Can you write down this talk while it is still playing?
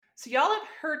So, y'all have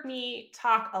heard me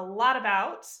talk a lot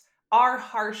about our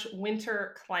harsh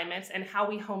winter climates and how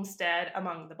we homestead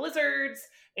among the blizzards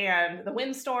and the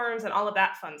windstorms and all of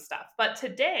that fun stuff. But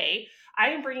today, I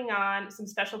am bringing on some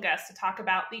special guests to talk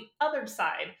about the other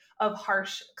side of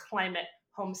harsh climate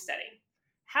homesteading.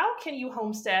 How can you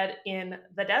homestead in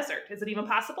the desert? Is it even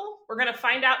possible? We're going to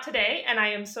find out today, and I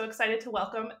am so excited to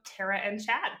welcome Tara and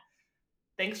Chad.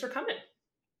 Thanks for coming.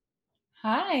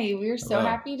 Hi, we're so Hello.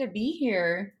 happy to be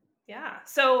here. Yeah.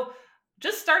 So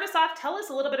just start us off. Tell us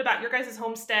a little bit about your guys'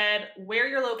 homestead, where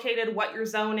you're located, what your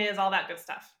zone is, all that good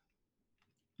stuff.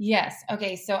 Yes.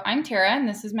 Okay. So I'm Tara, and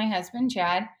this is my husband,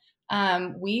 Chad.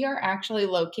 We are actually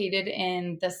located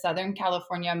in the Southern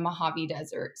California Mojave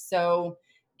Desert. So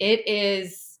it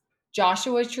is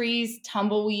Joshua trees,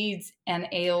 tumbleweeds, and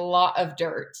a lot of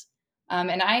dirt.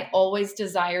 And I always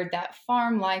desired that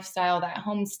farm lifestyle, that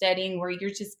homesteading where you're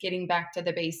just getting back to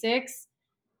the basics.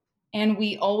 And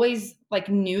we always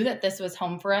knew that this was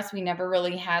home for us. We never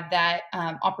really had that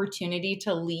opportunity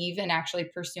to leave and actually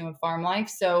pursue a farm life.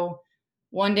 So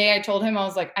one day I told him, I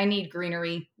was like, I need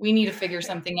greenery. We need to figure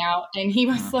something out. And he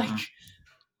was like,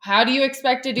 how do you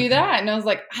expect to do that? And I was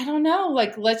like, I don't know.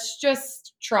 Let's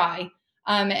just try.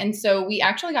 And so we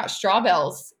actually got straw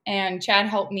bales, and Chad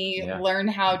helped me learn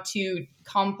how to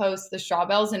compost the straw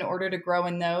bales in order to grow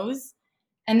in those.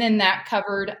 And then that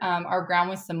covered our ground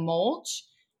with some mulch.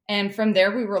 And from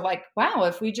there, we were like, wow,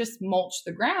 if we just mulch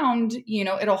the ground,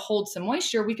 it'll hold some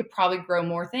moisture. We could probably grow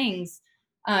more things.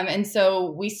 And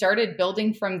so we started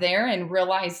building from there and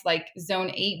realized zone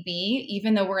 8B,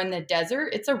 even though we're in the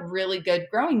desert, it's a really good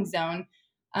growing zone.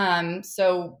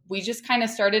 So we just kind of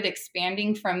started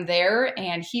expanding from there,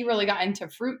 and he really got into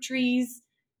fruit trees.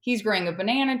 He's growing a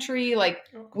banana tree.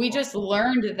 We just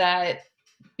learned that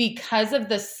because of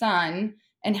the sun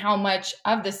and how much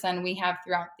of the sun we have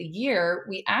throughout the year,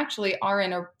 we actually are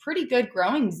in a pretty good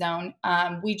growing zone.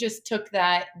 We just took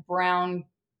that brown,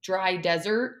 dry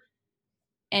desert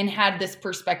and had this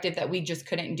perspective that we just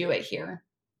couldn't do it here.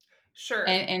 Sure.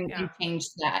 And changed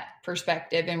that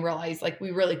perspective and realized we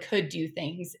really could do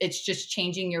things. It's just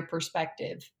changing your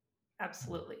perspective.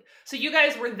 Absolutely. So you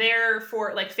guys were there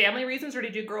for family reasons, or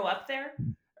did you grow up there?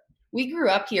 We grew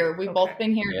up here. We've both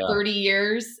been here 30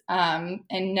 years and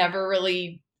never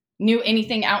really knew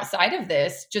anything outside of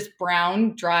this, just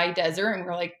brown, dry desert. And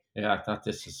we're like, yeah, I thought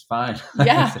this was fine.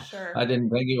 Yeah, sure. I didn't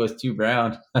think it was too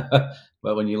brown.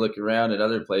 But when you look around at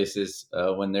other places,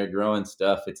 when they're growing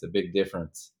stuff, it's a big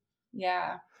difference.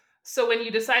 Yeah. So when you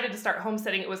decided to start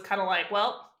homesteading, it was kind of like,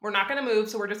 well, we're not going to move,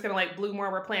 so we're just going to bloom where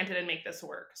we're planted and make this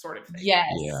work, sort of thing. Yes.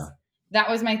 Yeah. That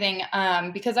was my thing.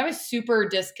 Because I was super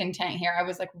discontent here. I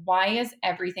was like, why is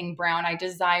everything brown? I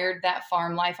desired that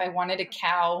farm life. I wanted a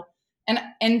cow.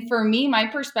 And for me, my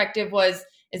perspective was,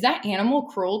 is that animal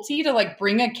cruelty to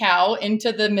bring a cow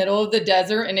into the middle of the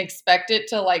desert and expect it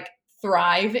to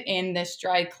thrive in this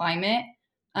dry climate?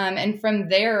 And from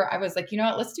there, I was like, you know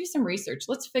what, let's do some research.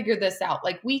 Let's figure this out.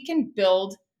 We can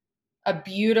build a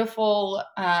beautiful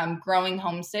growing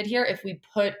homestead here if we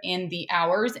put in the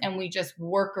hours and we just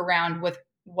work around with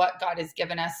what God has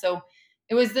given us. So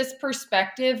it was this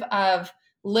perspective of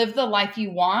live the life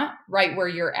you want right where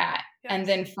you're at. Yes. And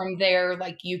then from there,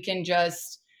 you can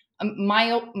just,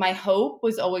 my hope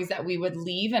was always that we would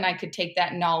leave and I could take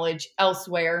that knowledge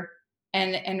elsewhere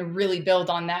and really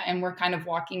build on that. And we're kind of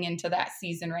walking into that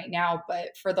season right now.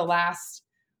 But for the last,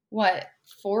 about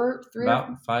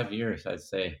 5 years, I'd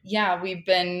say. Yeah, we've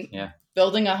been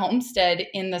building a homestead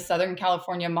in the Southern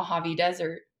California Mojave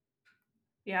Desert.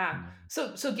 Yeah.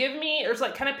 So give me, or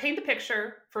kind of paint the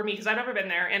picture for me, because I've never been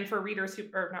there, and for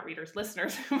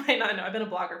listeners who might not know. I've been a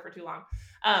blogger for too long.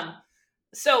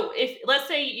 So let's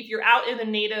say if you're out in the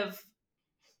native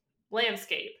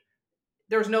landscape,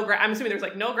 there's no grass. I'm assuming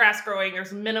there's no grass growing.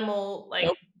 There's minimal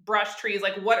brush trees.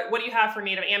 What do you have for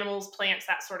native animals, plants,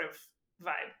 that sort of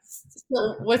vibe?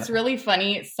 So what's really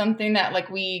funny, it's something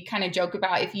that we kind of joke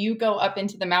about. If you go up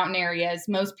into the mountain areas,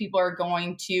 most people are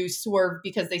going to swerve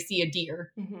because they see a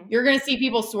deer. Mm-hmm. You're going to see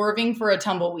people swerving for a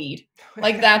tumbleweed.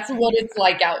 That's what it's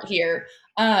like out here.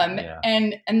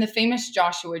 And the famous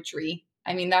Joshua tree.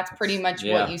 I mean, that's pretty much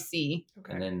what you see.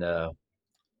 Okay. And then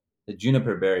the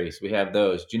juniper berries, we have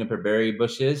those juniper berry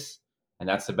bushes, and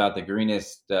that's about the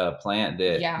greenest plant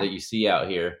that you see out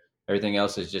here. Everything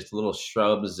else is just little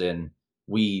shrubs and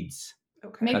weeds.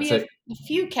 Okay. Maybe a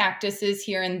few cactuses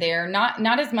here and there,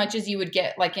 not as much as you would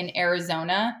get in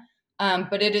Arizona,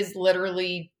 but it is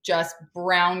literally just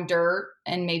brown dirt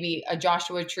and maybe a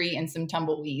Joshua tree and some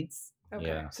tumbleweeds. Okay.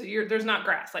 Yeah. So there's not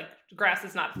grass. Grass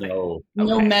is not a thing. No. Okay.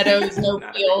 No meadows, no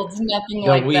fields, nothing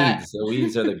like weeds. that. The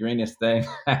weeds are the greenest thing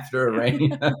after a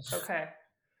rain. Okay.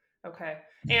 Okay.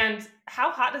 And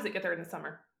how hot does it get there in the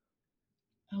summer?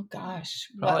 Oh gosh.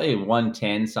 Probably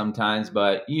 110 sometimes,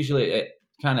 but usually it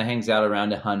kind of hangs out around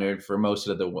 100 for most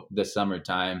of the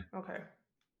summertime. Okay.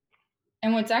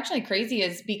 And what's actually crazy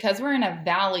is because we're in a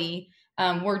valley,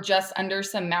 we're just under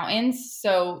some mountains.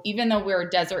 So even though we're a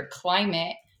desert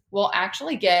climate, we'll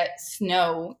actually get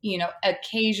snow,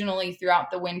 occasionally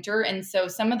throughout the winter. And so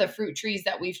some of the fruit trees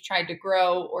that we've tried to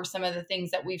grow, or some of the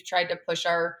things that we've tried to push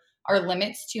our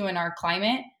limits to in our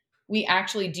climate, we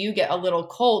actually do get a little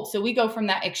cold. So we go from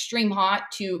that extreme hot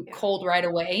to cold right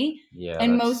away. Yeah.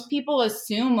 And most people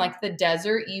assume like the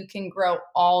desert, you can grow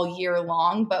all year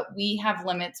long, but we have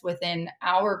limits within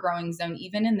our growing zone,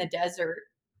 even in the desert.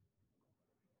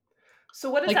 So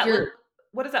what does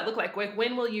that look like? Like,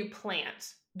 when will you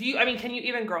plant? Can you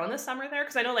even grow in the summer there?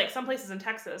 Because I know like some places in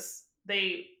Texas,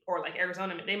 or like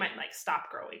Arizona, they might like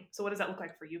stop growing. So what does that look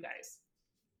like for you guys?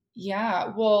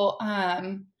 Yeah. Well,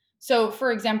 so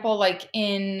for example, like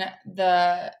in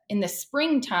the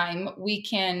springtime, we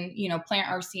can, plant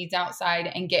our seeds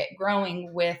outside and get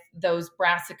growing with those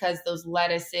brassicas, those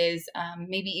lettuces,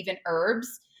 maybe even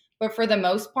herbs. But for the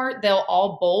most part, they'll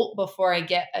all bolt before I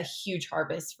get a huge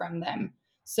harvest from them.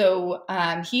 So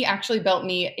he actually built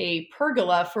me a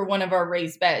pergola for one of our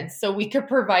raised beds so we could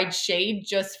provide shade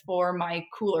just for my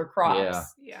cooler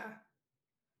crops. Yeah.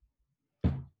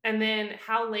 And then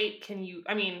how late can you,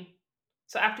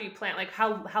 so after you plant, like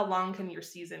how long can your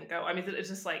season go? I mean, it's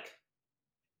just like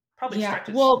probably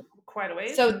stretches quite a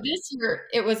ways. So this year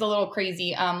it was a little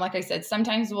crazy. Like I said,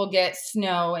 sometimes we'll get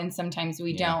snow and sometimes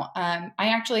we don't. I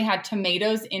actually had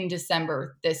tomatoes in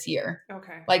December this year.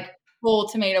 Okay. Like full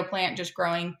tomato plant just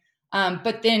growing.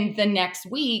 But then the next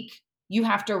week you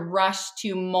have to rush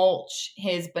to mulch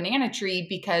his banana tree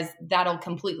because that'll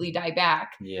completely die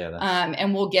back. Yeah.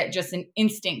 And we'll get just an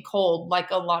instant cold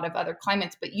like a lot of other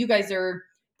climates. But you guys are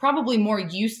probably more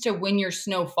used to when your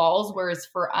snow falls, whereas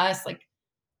for us, like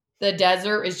the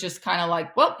desert is just kind of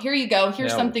like, well, here you go.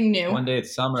 Here's something new. One day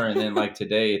it's summer, and then like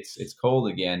today it's cold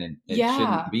again, and it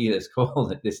shouldn't be this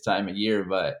cold at this time of year,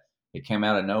 but it came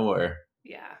out of nowhere.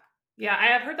 Yeah, I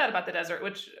have heard that about the desert,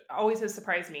 which always has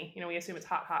surprised me. We assume it's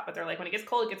hot, but they're like, when it gets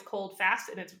cold fast,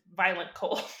 and it's violent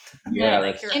cold. Yeah,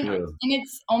 like, that's true. And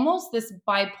it's almost this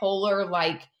bipolar,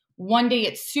 like one day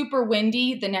it's super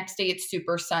windy, the next day it's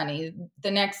super sunny.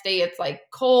 The next day it's like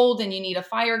cold and you need a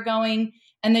fire going.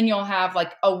 And then you'll have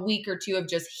like a week or two of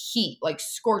just heat, like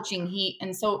scorching heat.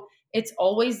 And so it's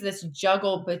always this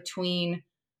juggle between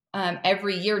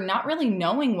every year, not really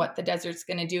knowing what the desert's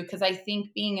going to do. Because I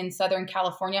think being in Southern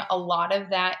California, a lot of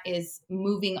that is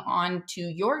moving on to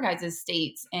your guys'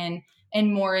 states and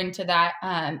more into that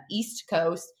East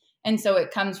Coast. And so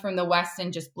it comes from the West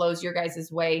and just blows your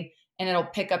guys' way, and it'll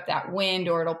pick up that wind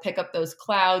or it'll pick up those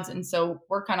clouds. And so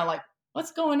we're kind of like,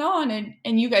 what's going on?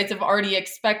 And you guys have already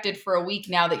expected for a week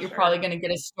now that you're probably going to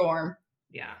get a storm.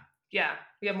 Yeah.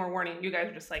 We have more warning. You guys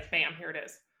are just like, bam, here it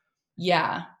is.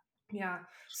 Yeah.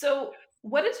 So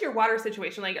what is your water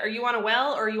situation like? Are you on a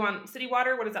well or are you on city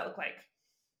water? What does that look like?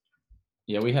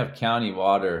 Yeah, we have county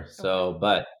water. So,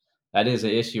 but that is an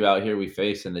issue out here we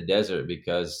face in the desert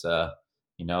because,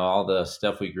 all the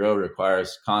stuff we grow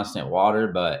requires constant water,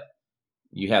 but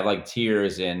you have like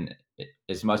tiers, and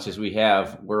as much as we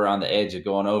have, we're on the edge of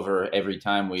going over every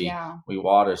time we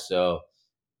water. So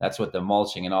that's what the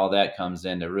mulching and all that comes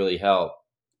in to really help.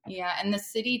 Yeah. And the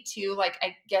city too, like,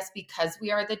 I guess because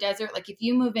we are the desert, like if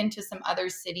you move into some other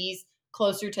cities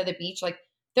closer to the beach, like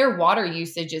their water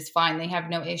usage is fine. They have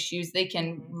no issues. They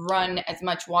can run as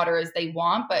much water as they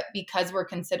want, but because we're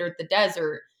considered the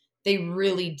desert, they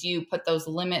really do put those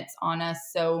limits on us.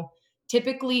 So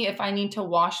typically, if I need to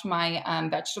wash my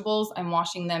vegetables, I'm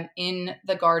washing them in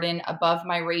the garden above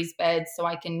my raised bed so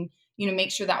I can,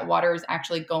 make sure that water is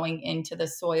actually going into the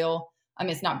soil.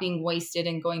 It's not being wasted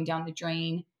and going down the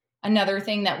drain. Another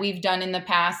thing that we've done in the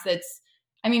past it's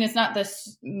not the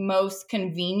most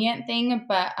convenient thing,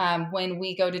 but when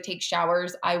we go to take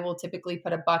showers, I will typically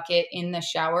put a bucket in the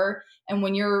shower. And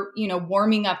when you're,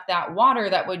 warming up that water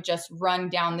that would just run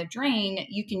down the drain,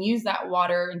 you can use that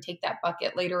water and take that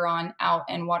bucket later on out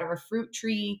and water a fruit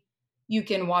tree. You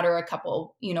can water a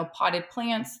couple, potted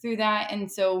plants through that.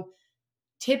 And so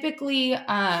typically,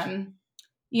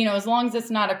 as long as it's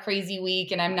not a crazy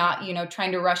week and I'm not,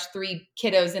 trying to rush 3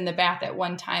 kiddos in the bath at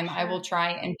one time, I will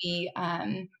try and be,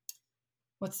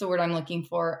 what's the word I'm looking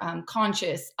for?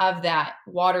 Conscious of that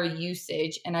water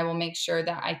usage. And I will make sure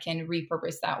that I can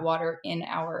repurpose that water in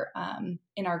our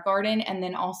garden. And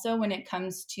then also when it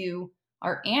comes to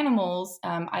our animals,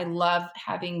 I love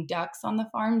having ducks on the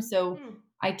farm. So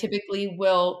I typically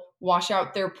will wash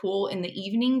out their pool in the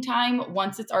evening time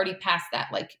once it's already past that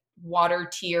like water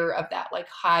tier of that like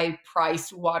high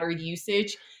priced water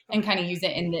usage and kind of use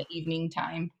it in the evening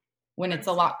time when it's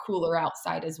a lot cooler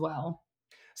outside as well.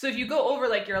 So if you go over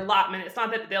like your allotment, it's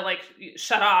not that they'll like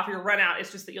shut off your run out.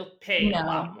 It's just that you'll pay a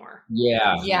lot more.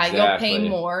 Yeah. Exactly. You'll pay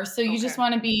more. So you just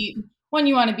want to be,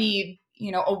 you want to be,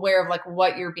 aware of like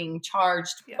what you're being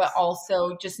charged, but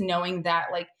also just knowing that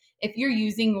like if you're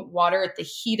using water at the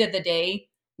heat of the day,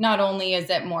 not only is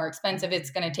it more expensive,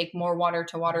 it's going to take more water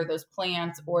to water those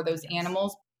plants or those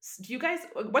animals. Do you guys,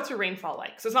 what's your rainfall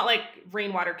like? So it's not like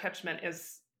rainwater catchment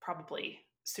is probably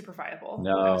super viable.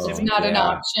 No, it's not an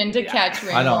option to catch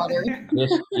rainwater.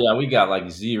 We got like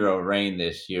 0 rain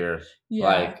this year. Yeah.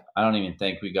 Like, I don't even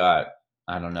think we got,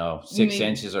 6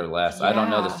 inches or less. Yeah. I don't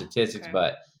know the statistics,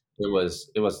 but it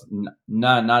was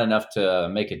not enough to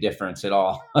make a difference at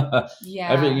all.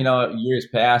 Every, years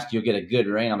past, you'll get a good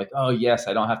rain. I'm like, oh yes,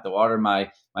 I don't have to water my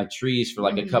trees for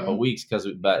like a couple of weeks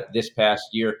but this past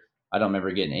year, I don't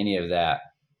remember getting any of that.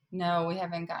 No, we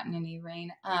haven't gotten any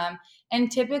rain.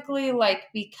 And typically like,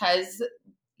 because,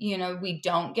 we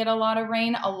don't get a lot of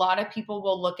rain, a lot of people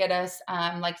will look at us,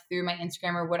 like through my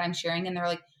Instagram or what I'm sharing. And they're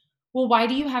like, well, why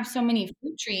do you have so many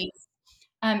fruit trees?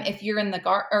 If you're in the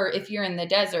or if you're in the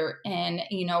desert and,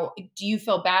 do you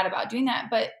feel bad about doing that?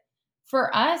 But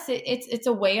for us, it's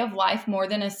a way of life more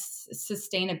than a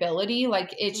sustainability.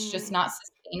 Like it's just not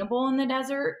sustainable in the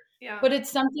desert. Yeah. But it's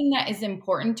something that is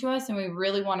important to us. And we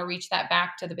really want to reach that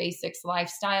back to the basics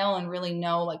lifestyle and really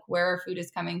know like where our food is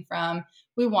coming from.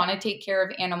 We want to take care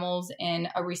of animals in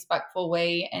a respectful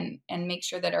way and make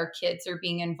sure that our kids are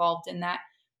being involved in that.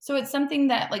 So it's something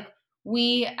that like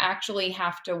we actually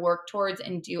have to work towards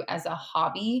and do as a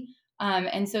hobby.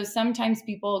 And so sometimes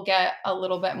people get a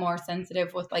little bit more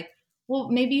sensitive with like, well,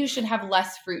 maybe you should have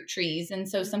less fruit trees. And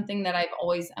so something that I've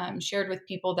always shared with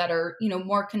people that are,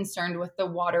 more concerned with the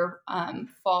water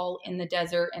fall in the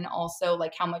desert and also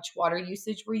like how much water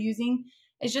usage we're using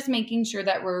is just making sure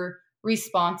that we're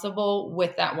responsible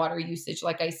with that water usage.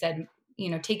 Like I said,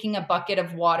 taking a bucket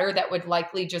of water that would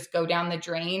likely just go down the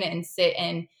drain and sit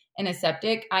in a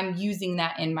septic, I'm using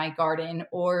that in my garden,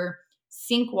 or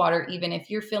sink water. Even if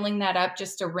you're filling that up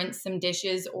just to rinse some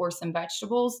dishes or some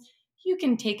vegetables, you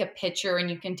can take a pitcher and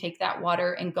you can take that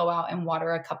water and go out and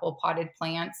water a couple potted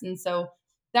plants. And so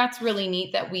that's really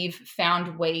neat that we've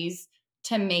found ways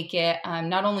to make it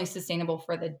not only sustainable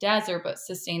for the desert, but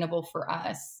sustainable for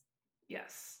us.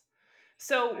 Yes.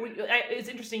 So it's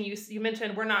interesting. You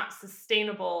mentioned we're not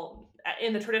sustainable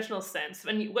in the traditional sense.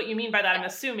 And what you mean by that, I'm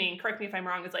assuming, correct me if I'm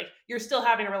wrong, is like you're still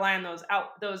having to rely on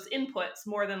those inputs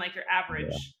more than like your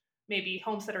average, maybe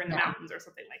homesteader in the mountains or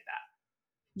something like that.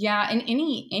 Yeah. And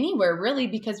anywhere really,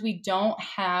 because we don't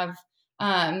have,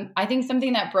 I think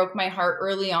something that broke my heart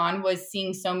early on was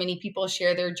seeing so many people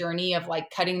share their journey of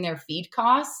like cutting their feed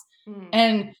costs. Mm-hmm.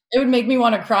 And it would make me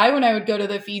want to cry when I would go to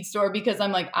the feed store because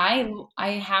I'm like,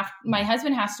 my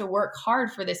husband has to work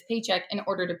hard for this paycheck in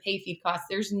order to pay feed costs.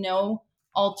 There's no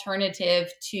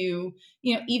alternative to,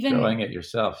 even growing it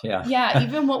yourself. Yeah. Yeah.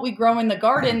 Even what we grow in the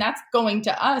garden, that's going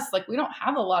to us. Like we don't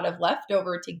have a lot of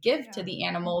leftover to give to the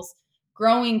animals.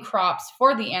 Growing crops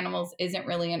for the animals isn't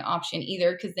really an option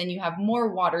either, because then you have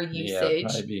more water usage.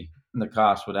 Yeah, probably the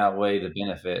cost would outweigh the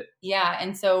benefit. Yeah,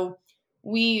 and so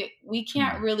we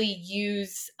can't really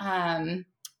use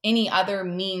any other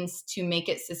means to make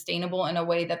it sustainable in a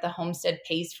way that the homestead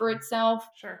pays for itself.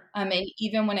 Sure. And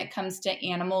even when it comes to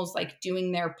animals like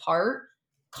doing their part,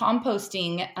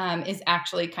 composting is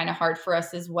actually kind of hard for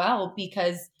us as well,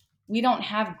 because we don't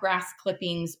have grass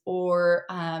clippings or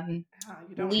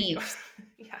leaves.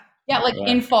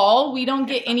 In fall, we don't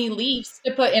get any leaves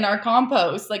to put in our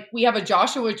compost. Like we have a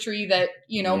Joshua tree that,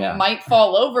 might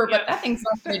fall over, but that thing's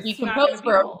not going to decompose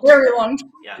for a very long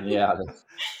time. Yeah.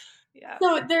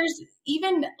 So there's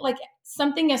even like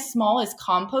something as small as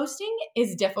composting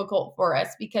is difficult for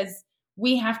us because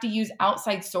we have to use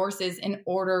outside sources in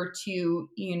order to,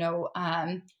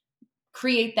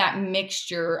 create that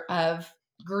mixture of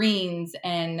greens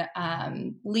and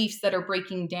leaves that are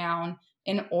breaking down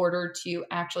in order to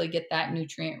actually get that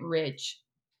nutrient rich,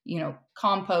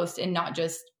 compost and not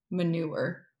just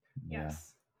manure.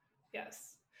 Yes.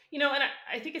 And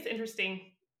I think it's interesting,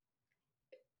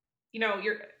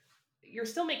 you're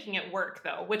still making it work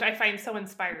though, which I find so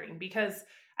inspiring because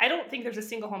I don't think there's a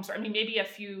single homesteader. I mean, maybe a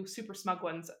few super smug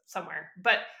ones somewhere,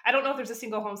 but I don't know if there's a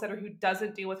single homesteader who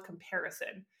doesn't deal with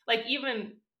comparison. Like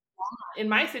even in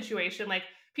my situation, like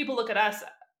people look at us,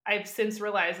 I've since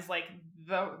realized is like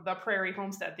the prairie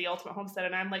homestead, the ultimate homestead.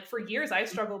 And I'm like, for years I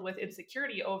struggled with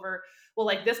insecurity over, well,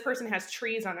 like this person has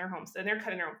trees on their homestead and they're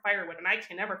cutting their own firewood and I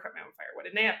can never cut my own firewood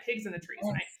and they have pigs in the trees.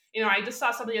 And I just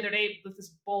saw something the other day with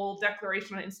this bold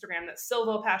declaration on Instagram that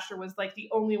silvopasture was like the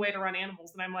only way to run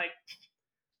animals. And I'm like,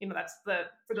 that's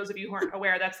for those of you who aren't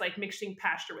aware, that's like mixing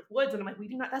pasture with woods. And I'm like,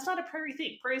 that's not a prairie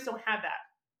thing. Prairies don't have that.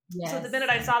 Yes. So the minute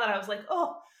I saw that, I was like,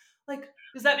 oh, like,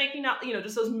 does that make me not,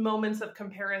 just those moments of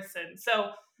comparison.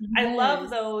 So yes. I love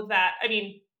though that,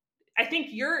 I think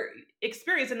your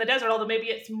experience in the desert, although maybe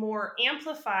it's more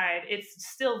amplified, it's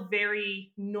still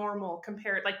very normal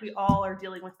compared, like we all are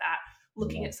dealing with that,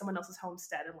 looking at someone else's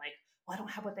homestead and like, well, I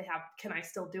don't have what they have. Can I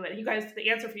still do it? And you guys, the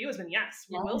answer for you has been yes,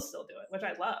 we will still do it, which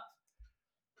I love.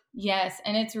 Yes.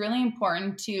 And it's really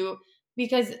important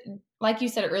because like you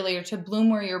said earlier, to bloom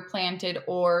where you're planted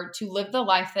or to live the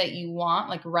life that you want,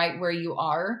 like right where you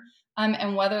are.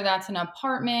 And whether that's an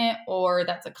apartment or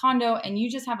that's a condo and you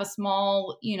just have a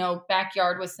small,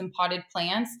 backyard with some potted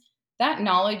plants, that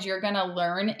knowledge you're going to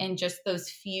learn in just those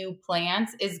few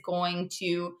plants is going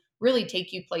to really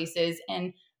take you places.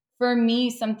 And for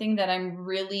me, something that I'm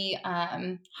really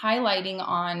highlighting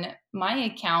on my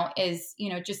account is,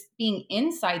 just being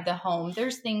inside the home.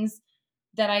 There's things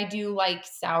that I do like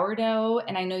sourdough,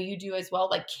 and I know you do as well,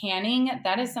 like canning.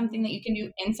 That is something that you can do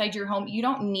inside your home. You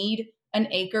don't need an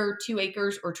acre, 2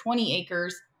 acres, or 20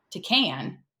 acres to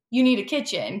can. You need a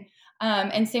kitchen.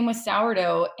 And same with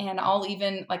sourdough. And I'll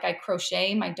even, like I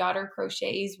crochet, my daughter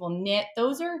crochets, will knit.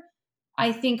 Those are,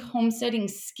 I think, homesteading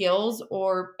skills,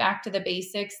 or back to the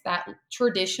basics, that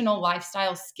traditional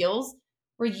lifestyle skills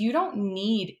where you don't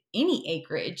need any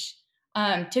acreage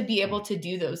to be able to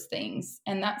do those things.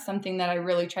 And that's something that I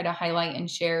really try to highlight and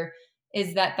share,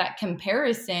 is that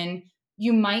comparison.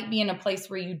 You might be in a place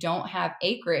where you don't have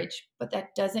acreage, but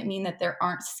that doesn't mean that there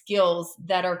aren't skills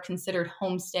that are considered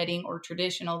homesteading or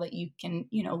traditional that you can,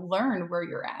 learn where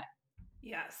you're at.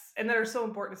 Yes. And that are so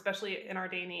important, especially in our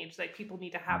day and age. Like, people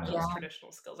need to have those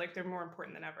traditional skills. Like, they're more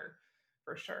important than ever,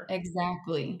 for sure.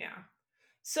 Exactly. Yeah.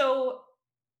 So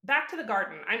back to the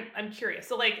garden. I'm curious.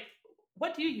 So like,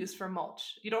 what do you use for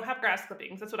mulch? You don't have grass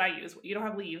clippings. That's what I use. You don't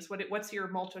have leaves. What's your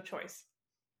mulch of choice?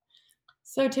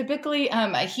 So typically,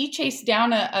 he chased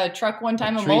down a truck one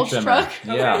time, a mulch truck.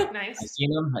 Yeah, okay, nice. I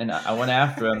seen him and I went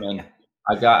after him and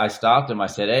I stopped him. I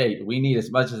said, "Hey, we need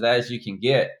as much of that as you can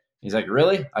get." He's like,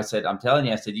 "Really?" I said, "I'm telling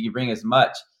you." I said, "You can bring as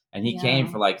much." And he came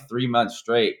for like 3 months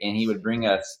straight, and he would bring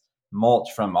us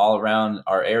mulch from all around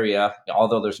our area.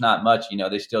 Although there's not much,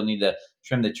 they still need to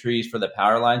trim the trees for the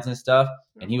power lines and stuff.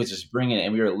 And he was just bringing it,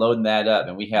 and we were loading that up,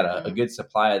 and we had a good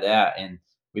supply of that, and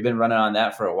we've been running on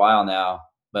that for a while now.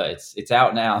 But it's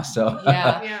out now, so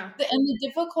yeah. And the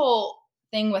difficult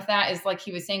thing with that is, like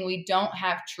he was saying, we don't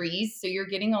have trees, so you're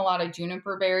getting a lot of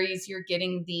juniper berries. You're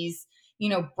getting these,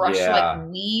 brush-like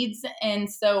weeds, and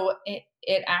so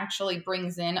it actually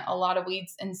brings in a lot of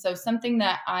weeds. And so something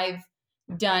that I've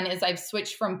done is I've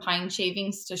switched from pine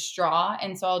shavings to straw,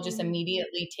 and so I'll just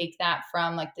immediately take that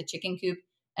from like the chicken coop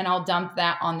and I'll dump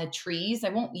that on the trees. I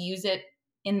won't use it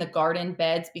in the garden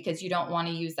beds because you don't want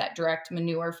to use that direct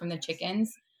manure from the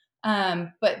chickens.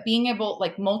 But being able,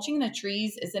 like, mulching the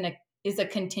trees is a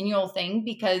continual thing,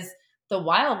 because the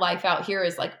wildlife out here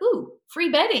is like, ooh, free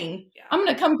bedding. Yeah. I'm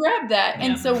going to come grab that. Yeah.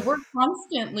 And so we're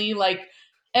constantly, like,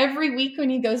 every week when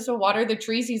he goes to water the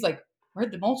trees, he's like,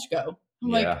 where'd the mulch go?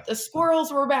 I'm like, the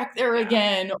squirrels were back there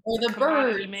again, or the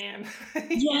birds. Man.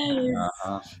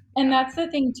 Yes. And that's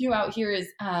the thing too out here is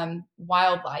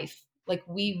wildlife. Like,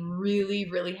 we really,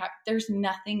 really have, there's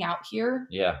nothing out here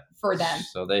for them.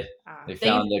 So they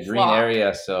found the green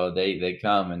area, so they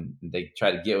come and they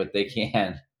try to get what they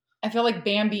can. I feel like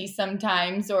Bambi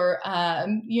sometimes, or,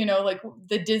 like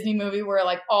the Disney movie where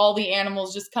like all the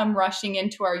animals just come rushing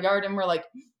into our yard and we're like,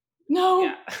 no.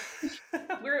 Yeah.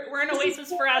 we're an oasis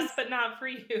for us, but not for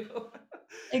you.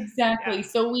 Exactly. Yeah.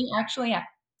 So we actually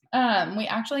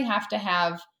have to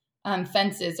have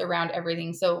fences around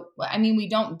everything. So, we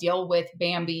don't deal with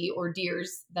Bambi or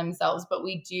deers themselves, but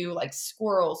we do like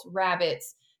squirrels,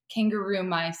 rabbits, kangaroo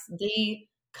mice. They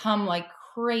come like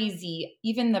crazy.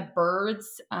 Even the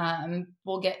birds,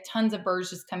 we'll get tons of birds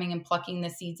just coming and plucking the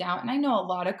seeds out. And I know a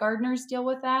lot of gardeners deal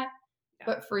with that,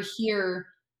 but for here,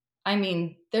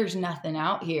 there's nothing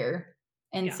out here.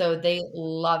 And so they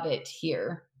love it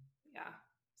here. Yeah.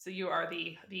 So you are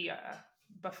the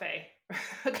buffet.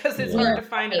 Because it's hard to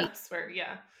find elsewhere.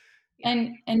 Yeah.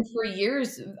 And for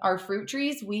years, our fruit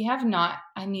trees, we have not,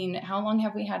 how long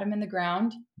have we had them in the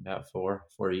ground? About 4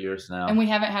 years now. And we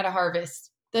haven't had a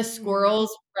harvest. The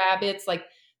squirrels, rabbits, like,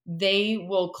 they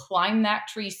will climb that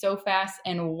tree so fast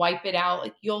and wipe it out.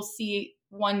 Like, you'll see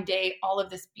one day all of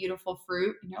this beautiful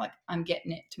fruit, and you're like, I'm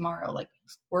getting it tomorrow. Like,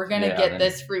 we're going to get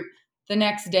this fruit. The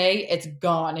next day, it's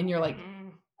gone. And you're like,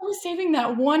 I was saving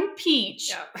that one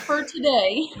peach for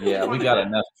today. Yeah, we got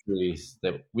enough trees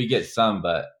that we get some,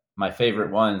 but my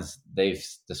favorite ones, the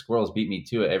squirrels beat me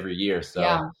to it every year. So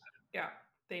yeah,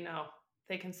 they know.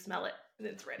 They can smell it and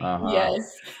it's ready.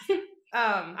 Yes.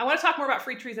 I want to talk more about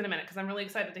fruit trees in a minute because I'm really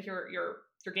excited to hear your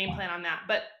game plan on that.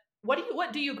 But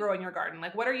what do you grow in your garden?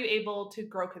 Like, what are you able to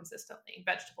grow consistently,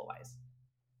 vegetable wise?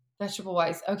 Vegetable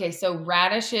wise. Okay. So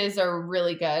radishes are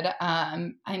really good.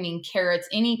 Carrots,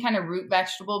 any kind of root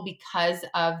vegetable, because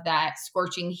of that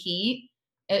scorching heat,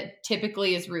 it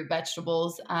typically is root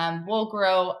vegetables. We'll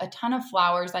grow a ton of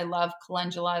flowers. I love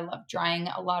calendula. I love drying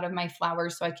a lot of my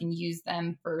flowers so I can use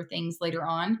them for things later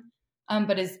on.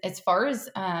 But as far as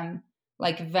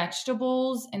like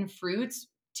vegetables and fruits,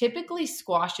 typically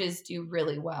squashes do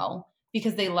really well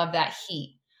because they love that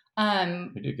heat.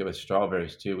 We do good with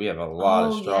strawberries too. We have a lot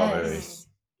of strawberries. Yes,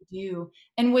 we do.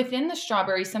 And within the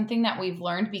strawberries, something that we've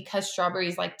learned, because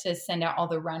strawberries like to send out all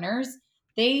the runners,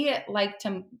 they're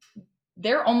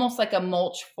almost like a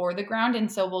mulch for the ground.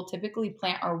 And so we'll typically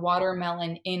plant our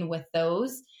watermelon in with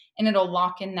those, and it'll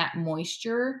lock in that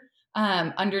moisture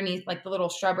underneath like the little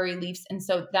strawberry leaves. And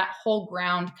so that whole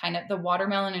ground, kind of the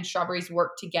watermelon and strawberries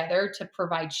work together to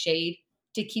provide shade,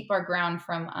 to keep our ground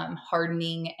from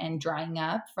hardening and drying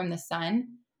up from the sun.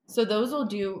 So those will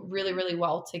do really, really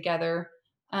well together.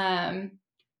 But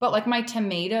like my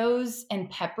tomatoes and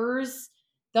peppers,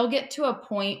 they'll get to a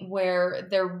point where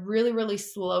they're really, really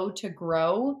slow to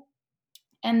grow.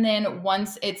 And then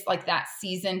once it's like that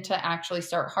season to actually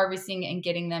start harvesting and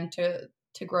getting them to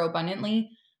grow abundantly,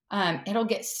 it'll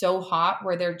get so hot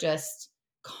where they're just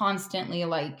constantly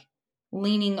like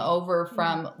leaning over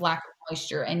from lack of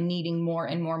moisture and needing more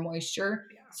and more moisture.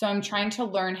 Yeah. So I'm trying to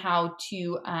learn how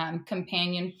to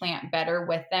companion plant better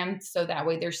with them, so that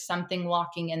way there's something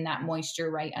locking in that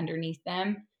moisture right underneath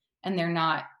them, and they're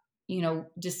not,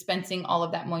 dispensing all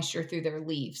of that moisture through their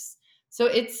leaves. So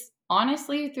it's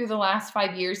honestly, through the last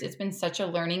 5 years, it's been such a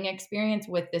learning experience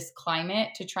with this climate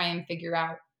to try and figure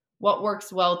out what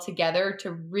works well together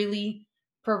to really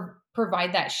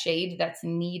provide that shade that's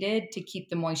needed to keep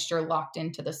the moisture locked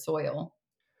into the soil.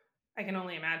 I can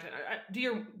only imagine. Do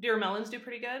your melons do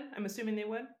pretty good? I'm assuming they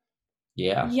would.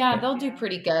 Yeah, they'll do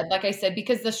pretty good. Like I said,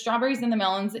 because the strawberries and the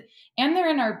melons, and they're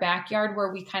in our backyard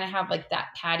where we kind of have like that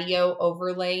patio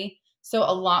overlay. So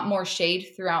a lot more shade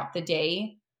throughout the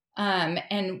day.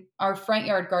 And our front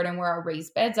yard garden where our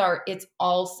raised beds are, it's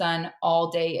all sun all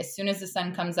day, as soon as the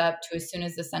sun comes up to as soon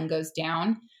as the sun goes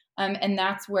down. And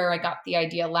that's where I got the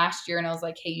idea last year. And I was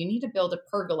like, hey, you need to build a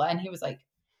pergola. And he was like,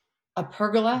 a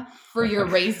pergola for your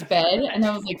raised bed? And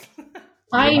I was like,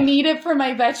 I need it for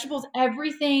my vegetables.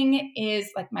 Everything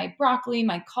is like my broccoli,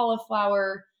 my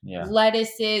cauliflower,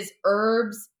 lettuces,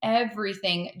 herbs,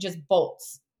 everything just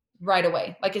bolts right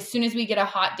away. Like as soon as we get a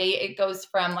hot day, it goes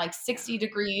from like 60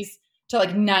 degrees to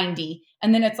like 90.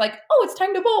 And then it's like, oh, it's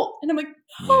time to bolt. And I'm like,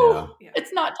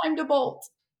 it's not time to bolt.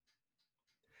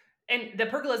 And the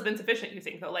pergola has been sufficient, you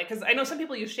think, though? Like, because I know some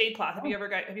people use shade cloth. Have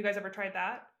you guys ever tried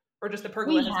that? Or just the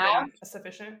pergola has been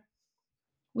sufficient?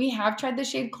 We have tried the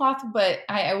shade cloth, but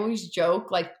I always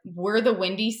joke, like, we're the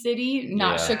windy city,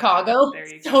 not Chicago.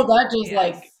 So that just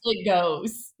like, it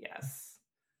goes. Yes.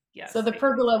 So the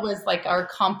pergola was like our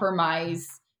compromise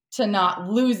to not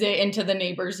lose it into the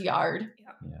neighbor's yard.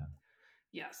 Yeah.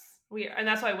 Yes. And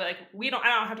that's why I don't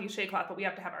have to use shade cloth, but we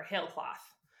have to have our hail cloth.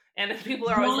 And people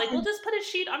are always like, well, just put a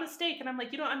sheet on a stake. And I'm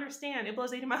like, you don't understand. It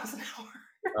blows 80 miles an hour.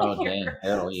 Oh, dang.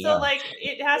 Hell yeah. So like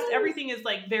everything is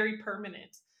like very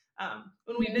permanent.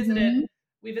 When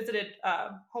we visited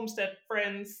homestead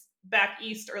friends back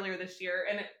east earlier this year,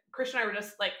 and Christian and I were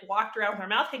just like walked around with our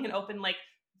mouth hanging open, like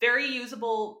very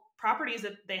usable properties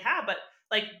that they have, but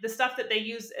like the stuff that they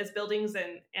use as buildings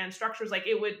and structures, like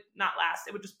it would not last.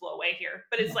 It would just blow away here.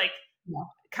 But it's like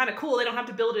kind of cool. They don't have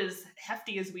to build as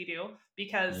hefty as we do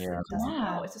because it doesn't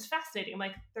blow. It's just fascinating. I'm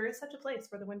like, there is such a place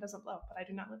where the wind doesn't blow, but I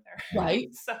do not live there.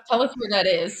 Right. So, tell us where that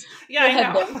is. Yeah,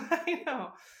 I know.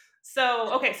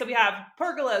 So, okay. So we have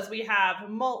pergolas, we have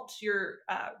mulch, you're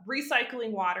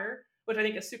recycling water, which I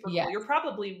think is super cool. You're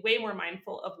probably way more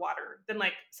mindful of water than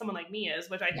like someone like me is,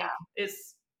 which I think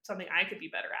is something I could be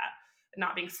better at,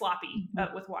 not being sloppy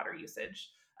with water usage.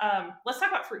 Let's talk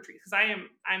about fruit trees, because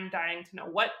I'm dying to know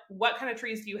what kind of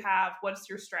trees do you have? What's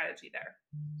your strategy there?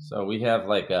 So we have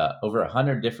like over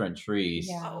 100 different trees,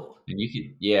 and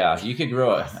you could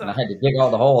grow it. Awesome. And I had to dig all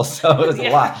the holes, so it was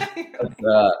a lot.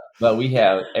 But we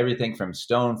have everything from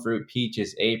stone fruit,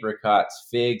 peaches, apricots,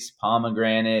 figs,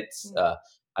 pomegranates.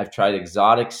 I've tried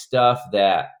exotic stuff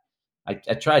that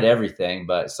I tried everything,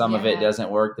 but some of it doesn't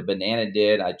work. The banana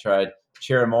did. I tried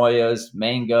cherimoyas,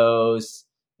 mangoes,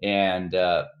 and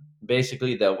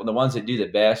basically the ones that do the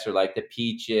best are like the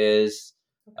peaches,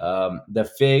 the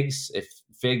figs. If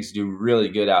figs do really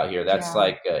good out here, that's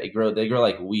like they grow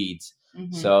like weeds.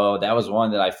 Mm-hmm. So that was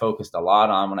one that I focused a lot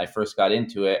on when I first got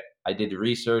into it. I did the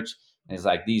research, and it's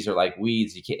like these are like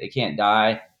weeds. They can't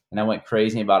die. And I went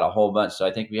crazy about a whole bunch. So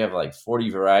I think we have like 40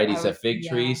 varieties of fig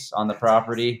trees on the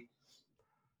property.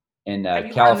 And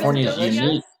California is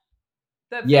unique.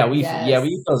 We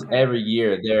eat those every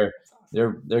year.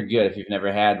 They're good if you've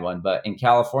never had one. But in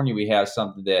California, we have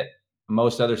something that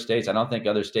most other states, I don't think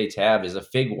other states have, is a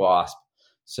fig wasp.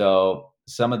 So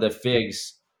some of the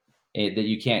figs that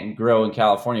you can't grow in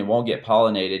California won't get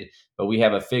pollinated, but we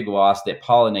have a fig wasp that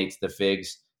pollinates the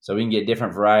figs. So we can get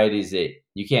different varieties that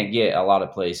you can't get a lot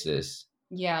of places.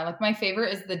 Yeah, like my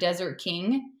favorite is the Desert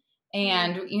King.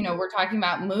 And, we're talking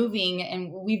about moving,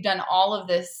 and we've done all of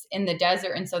this in the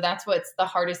desert. And so that's what's the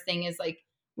hardest thing, is like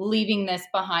leaving this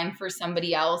behind for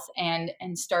somebody else and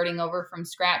starting over from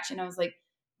scratch. And I was like,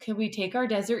 could we take our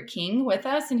Desert King with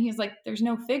us? And he's like, there's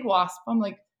no fig wasp. I'm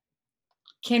like,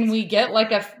 can we get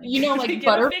like a, like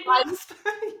butterflies?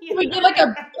 Can we get like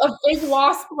a fig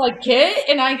wasp like kit?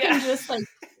 And I can just like,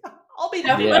 I'll be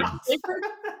the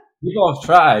People have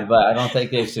tried, but I don't think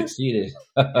they've succeeded.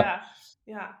 Yeah.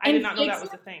 I did not know that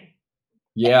was a thing.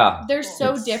 Yeah. They're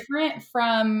so different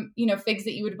from, figs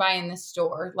that you would buy in the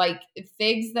store. Like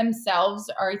figs themselves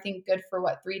are, I think, good for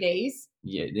 3 days?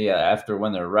 Yeah. After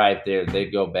when they're ripe, they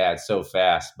go bad so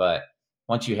fast. But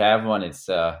once you have one, it's,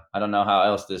 I don't know how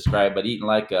else to describe, but eating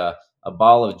like a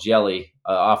ball of jelly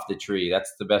off the tree.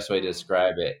 That's the best way to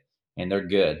describe it. And they're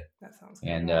good. That sounds good.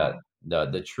 And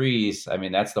the trees, I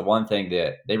mean, that's the one thing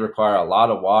that they require a lot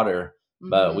of water,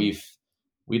 but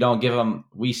we don't give them,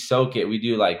 we soak it. We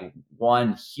do like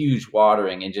one huge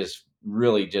watering and just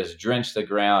really just drench the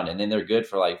ground. And then they're good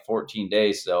for like 14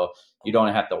 days. So you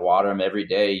don't have to water them every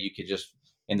day. You could just,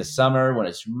 in the summer when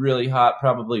it's really hot,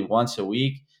 probably once a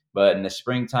week. But in the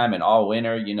springtime and all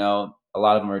winter, a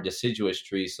lot of them are deciduous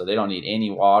trees. So they don't need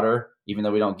any water. Even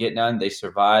though we don't get none, they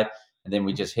survive. And then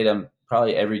we just hit them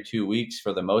probably every 2 weeks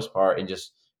for the most part and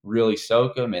just really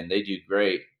soak them, and they do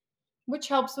great. Which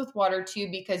helps with water too,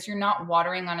 because you're not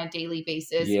watering on a daily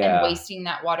basis and wasting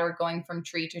that water going from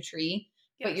tree to tree,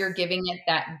 but you're giving it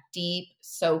that deep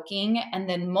soaking and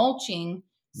then mulching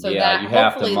so that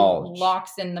hopefully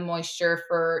locks in the moisture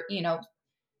for,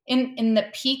 in the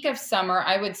peak of summer,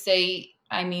 I would say,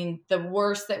 I mean, the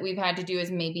worst that we've had to do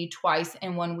is maybe twice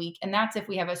in 1 week. And that's if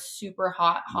we have a super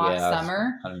hot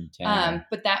summer.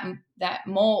 But that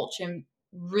mulch and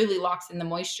really locks in the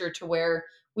moisture to where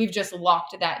we've just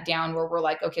locked that down, where we're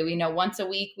like, okay, we know once a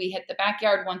week we hit the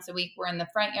backyard, once a week we're in the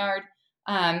front yard,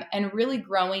 and really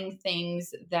growing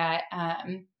things that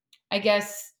I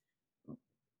guess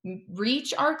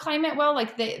reach our climate well.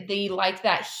 Like they like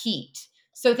that heat.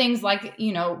 So things like,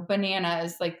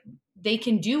 bananas, like they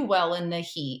can do well in the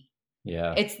heat.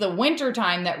 Yeah. It's the winter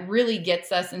time that really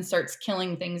gets us and starts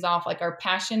killing things off. Like our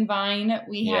passion vine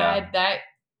we had that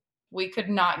we could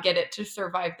not get it to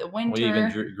survive the winter. We even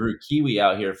grew kiwi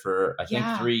out here for, I think,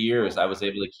 3 years. I was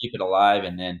able to keep it alive.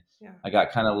 And then I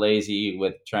got kind of lazy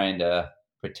with trying to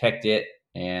protect it,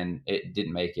 and it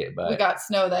didn't make it. But we got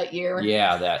snow that year.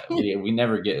 Yeah, we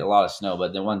never get a lot of snow,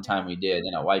 but the one time we did,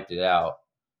 then it wiped it out.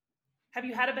 Have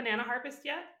you had a banana harvest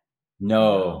yet?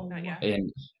 No. Not yet.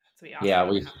 And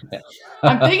awesome.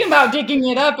 I'm thinking about digging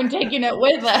it up and taking it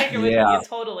with us. Take it with you.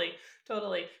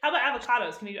 Totally. How about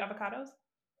avocados? Can you do avocados?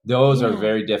 Those are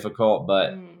very difficult,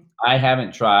 but I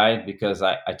haven't tried because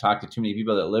I talked to too many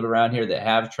people that live around here that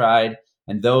have tried,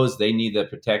 and they need the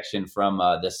protection from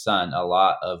the sun. A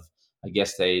lot of, I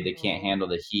guess they can't handle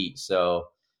the heat. So,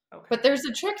 but there's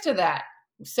a trick to that.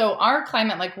 So our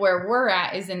climate, like where we're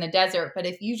at, is in the desert, but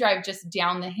if you drive just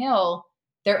down the hill,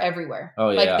 they're everywhere.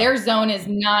 Oh, yeah. Like their zone is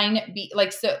 9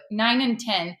 and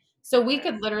 10. So we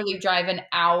could literally drive an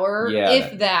hour,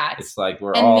 if that. It's like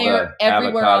they're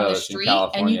everywhere on the street,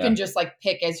 and you can just like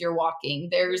pick as you're walking.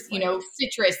 There's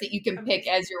citrus that you can pick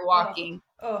as you're walking.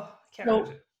 Can't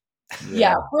imagine.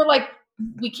 Yeah, we're like,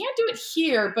 we can't do it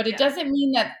here, but it doesn't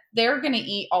mean that they're going to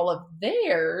eat all of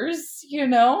theirs.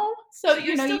 So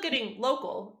you're still getting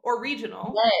local or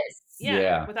regional.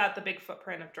 Yes. Without the big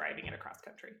footprint of driving it across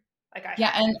country. Like I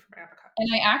and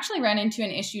I actually ran into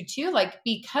an issue too, like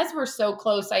because we're so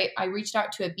close, I reached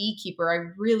out to a beekeeper.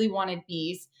 I really wanted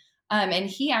bees. And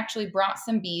he actually brought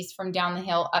some bees from down the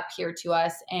hill up here to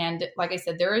us. And like I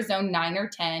said, there is zone 9 or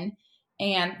 10,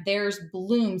 and there's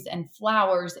blooms and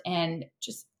flowers and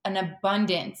just an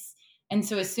abundance. And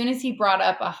so as soon as he brought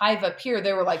up a hive up here,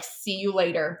 they were like, see you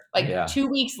later. Like 2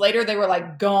 weeks later, they were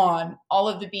like gone. All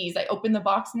of the bees. I opened the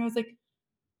box and I was like,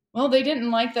 well, they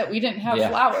didn't like that we didn't have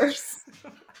flowers.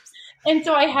 And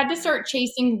so I had to start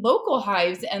chasing local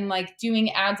hives and like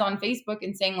doing ads on Facebook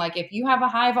and saying like, if you have a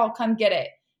hive, I'll come get it.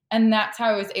 And that's how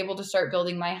I was able to start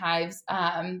building my hives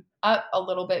up a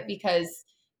little bit because,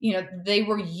 you know, they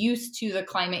were used to the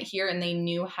climate here and they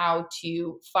knew how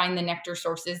to find the nectar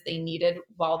sources they needed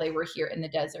while they were here in the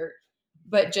desert.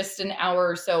 But just an hour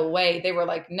or so away, they were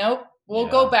like, nope, we'll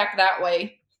go back that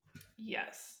way.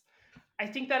 Yes. I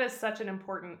think that is such an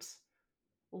important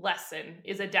lesson,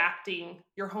 is adapting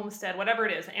your homestead, whatever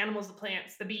it is, the animals, the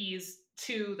plants, the bees,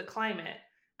 to the climate.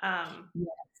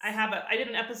 I did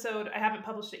an episode, I haven't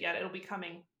published it yet. It'll be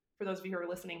coming for those of you who are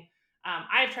listening.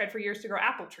 I've tried for years to grow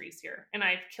apple trees here, and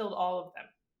I've killed all of them,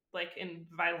 like in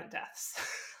violent deaths.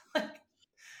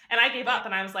 And I gave up,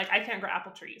 and I was like, I can't grow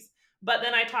apple trees. But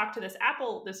then I talked to this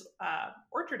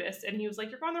orchardist, and he was like,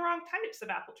 you're growing the wrong types of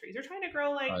apple trees. You're trying to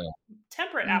grow like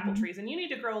temperate apple trees, and you need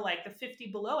to grow like the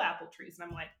 50 below apple trees. And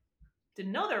I'm like,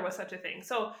 didn't know there was such a thing.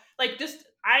 So like, just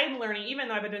I'm learning, even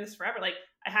though I've been doing this forever, like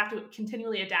I have to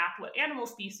continually adapt what animal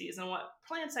species and what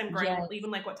plants I'm growing,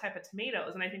 even like what type of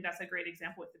tomatoes. And I think that's a great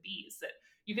example with the bees, that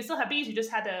you can still have bees, you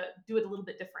just had to do it a little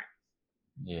bit different.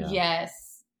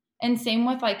 Yes. And same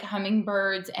with like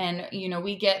hummingbirds, and, you know,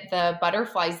 we get the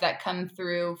butterflies that come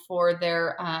through for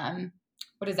their,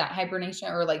 what is that,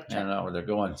 hibernation, or like, I don't know, where they're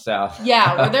going south.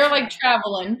 Where they're like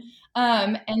traveling.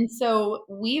 And so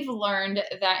we've learned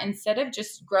that instead of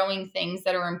just growing things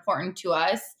that are important to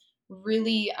us,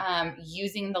 really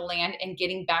using the land and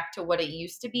getting back to what it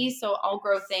used to be. So I'll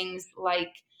grow things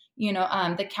like, you know,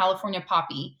 the California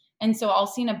poppy. And so I'll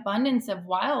see an abundance of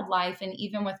wildlife. And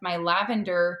even with my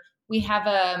lavender, we have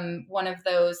one of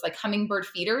those like hummingbird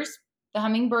feeders. The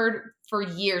hummingbird, for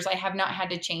years, I have not had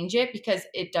to change it because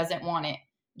it doesn't want it.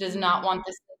 It does not want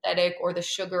the synthetic or the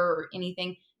sugar or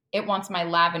anything. It wants my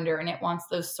lavender, and it wants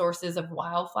those sources of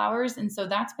wildflowers. And so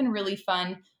that's been really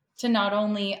fun to not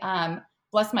only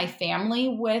bless my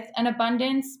family with an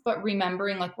abundance, but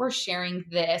remembering like we're sharing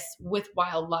this with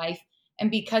wildlife. And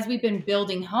because we've been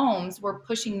building homes, we're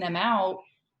pushing them out.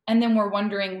 And then we're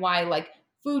wondering why like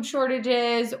food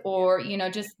shortages, or, you know,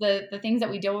 just the things that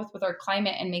we deal with our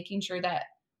climate, and making sure that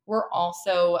we're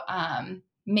also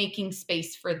making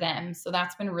space for them. So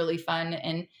that's been really fun.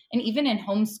 And even in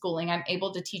homeschooling, I'm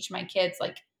able to teach my kids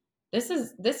like,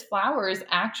 this flower is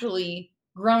actually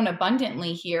grown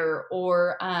abundantly here.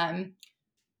 Or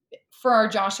for our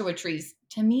Joshua trees,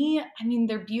 to me, I mean,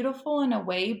 they're beautiful in a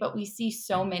way, but we see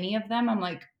so many of them. I'm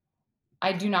like,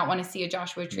 I do not want to see a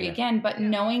Joshua tree again. But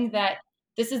knowing that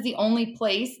this is the only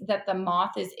place that the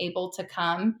moth is able to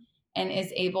come and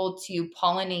is able to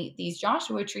pollinate these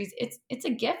Joshua trees, it's a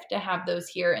gift to have those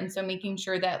here. And so making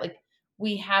sure that like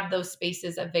we have those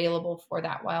spaces available for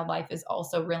that wildlife is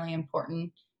also really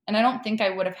important. And I don't think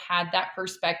I would have had that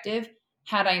perspective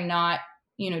had I not,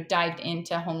 you know, dived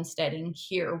into homesteading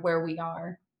here where we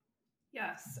are.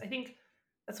 Yes, I think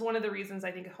that's one of the reasons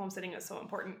I think homesteading is so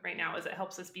important right now, is it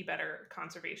helps us be better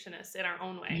conservationists in our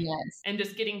own way. Yes. And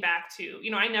just getting back to,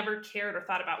 you know, I never cared or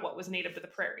thought about what was native to the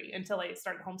prairie until I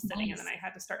started homesteading. And then I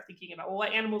had to start thinking about, well,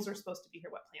 what animals are supposed to be here,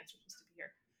 what plants are supposed to be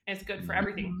here. And it's good for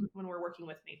everything when we're working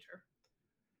with nature.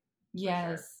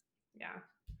 Yes. Sure. Yeah.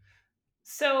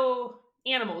 So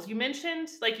animals, you mentioned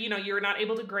like, you know, you're not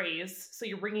able to graze, so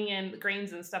you're bringing in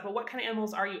grains and stuff, but what kind of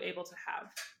animals are you able to have?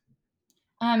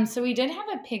 So we did have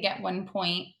a pig at one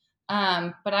point,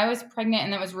 but I was pregnant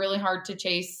and that was really hard to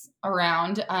chase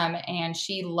around. And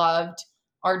she loved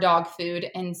our dog food.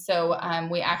 And so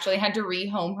we actually had to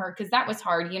rehome her because that was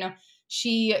hard. You know,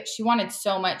 she wanted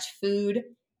so much food,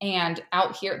 and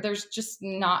out here, there's just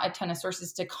not a ton of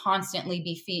sources to constantly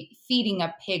be feeding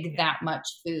a pig that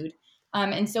much food.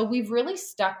 And so we've really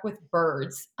stuck with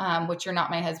birds, which are not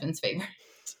my husband's favorite.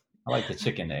 I like the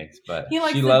chicken eggs, but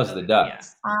she loves the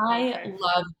ducks. I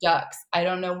love ducks. I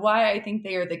don't know why. I think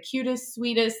they are the cutest,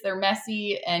 sweetest. They're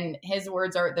messy, and his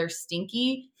words are they're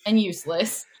stinky and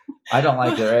useless. I don't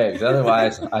like their eggs.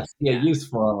 Otherwise, I see a use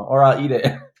for them, or I'll eat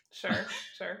it. Sure.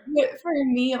 But for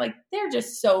me, like, they're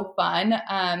just so fun.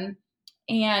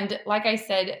 And like I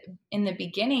said in the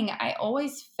beginning, I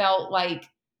always felt like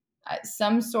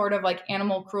some sort of like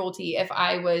animal cruelty if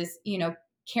I was, you know,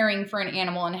 caring for an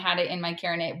animal and had it in my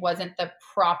care and it wasn't the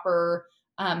proper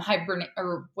climate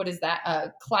or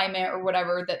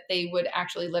whatever that they would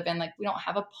actually live in. Like, we don't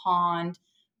have a pond,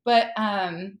 but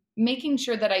making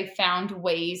sure that I found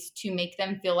ways to make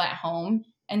them feel at home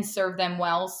and serve them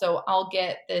well. So I'll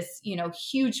get this, you know,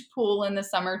 huge pool in the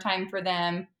summertime for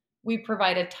them. We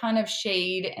provide a ton of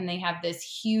shade, and they have this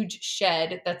huge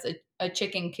shed that's a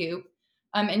chicken coop.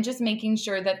 And just making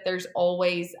sure that there's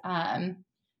always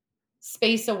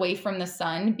space away from the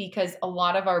sun, because a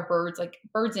lot of our birds, like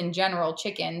birds in general,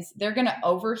 chickens, they're going to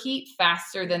overheat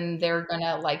faster than they're going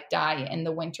to like die in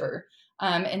the winter.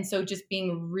 And so just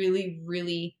being really,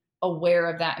 really aware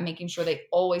of that and making sure they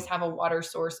always have a water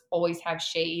source, always have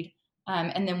shade.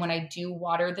 And then when I do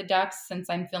water the ducks,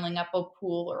 since I'm filling up a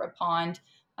pool or a pond,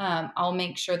 I'll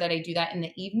make sure that I do that in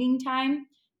the evening time,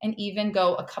 and even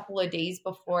go a couple of days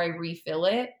before I refill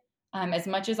it. As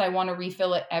much as I want to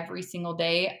refill it every single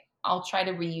day, I'll try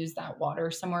to reuse that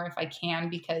water somewhere if I can,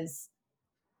 because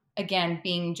again,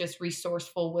 being just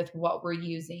resourceful with what we're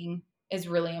using is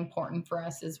really important for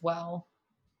us as well.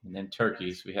 And then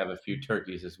turkeys, we have a few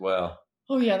turkeys as well.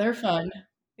 Oh yeah, they're fun.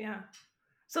 Yeah.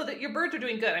 So that your birds are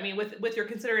doing good. I mean, with your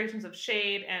considerations of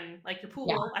shade and like your pool.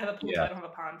 Yeah. I have a pool, so I don't have a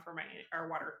pond for our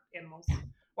water animals,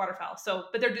 waterfowl. So,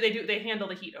 but they handle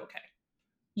the heat okay.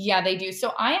 Yeah, they do.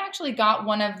 So I actually got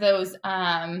one of those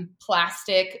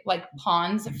plastic like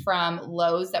ponds from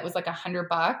Lowe's that was like $100.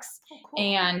 Oh, cool.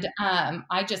 And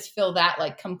I just fill that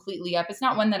like completely up. It's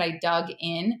not one that I dug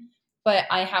in, but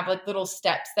I have like little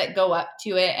steps that go up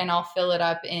to it, and I'll fill it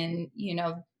up in,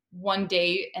 one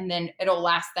day, and then it'll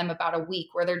last them about a week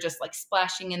where they're just like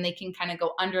splashing and they can kind of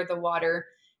go under the water.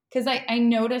 Cause I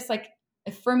notice, like,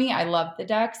 for me, I love the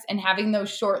ducks, and having those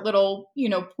short little,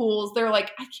 pools, they're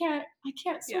like, I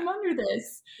can't swim under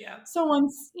this. Yeah. So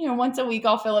once a week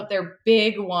I'll fill up their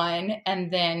big one.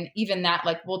 And then even that,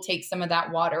 like, we'll take some of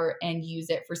that water and use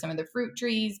it for some of the fruit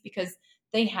trees, because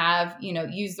they have,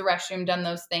 used the restroom, done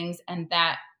those things. And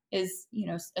that is,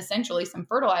 essentially some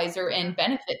fertilizer and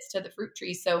benefits to the fruit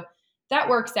trees. So that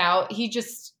works out. He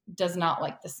just does not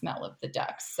like the smell of the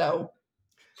ducks. So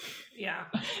yeah,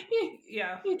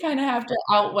 you kind of have to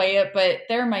outweigh it, but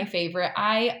they're my favorite.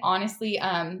 I honestly,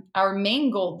 our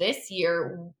main goal this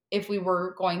year, if we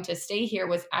were going to stay here,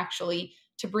 was actually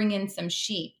to bring in some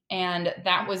sheep. And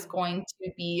that was going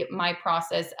to be my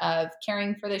process of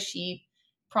caring for the sheep,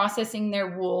 processing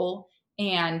their wool,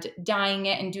 and dyeing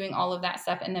it and doing all of that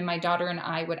stuff. And then my daughter and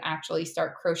I would actually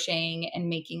start crocheting and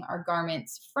making our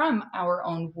garments from our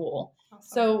own wool. Awesome.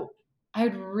 So I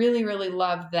would really, really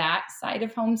love that side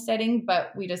of homesteading,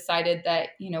 but we decided that,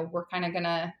 we're going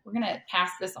to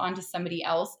pass this on to somebody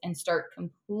else and start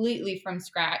completely from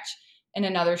scratch in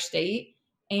another state.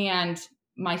 And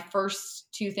my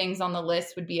first two things on the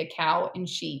list would be a cow and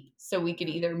sheep. So we could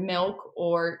either milk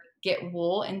or get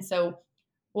wool. And so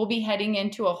we'll be heading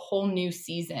into a whole new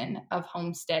season of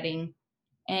homesteading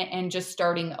and just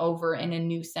starting over in a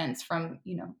new sense from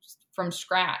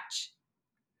scratch.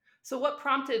 So what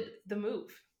prompted the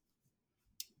move?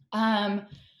 Kind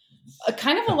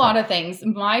of a lot of things.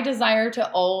 My desire to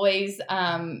always,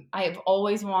 I've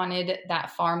always wanted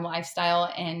that farm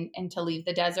lifestyle and to leave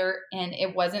the desert. And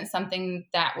it wasn't something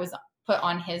that was put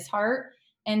on his heart.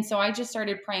 And so I just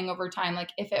started praying over time,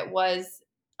 like if it was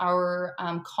our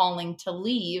calling to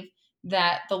leave,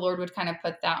 that the Lord would kind of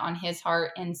put that on his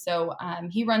heart. And so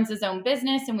he runs his own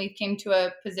business, and we came to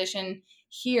a position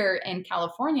here in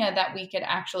California that we could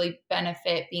actually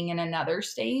benefit being in another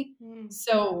state.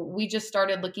 So we just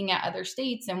started looking at other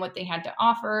states and what they had to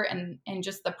offer, and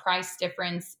just the price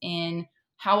difference in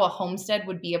how a homestead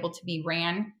would be able to be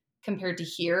ran compared to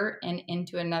here and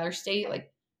into another state,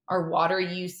 like our water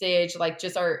usage, like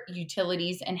just our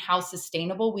utilities, and how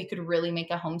sustainable we could really make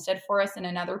a homestead for us in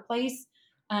another place.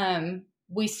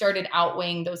 We started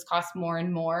outweighing those costs more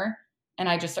and more. And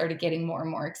I just started getting more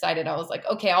and more excited. I was like,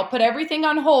 okay, I'll put everything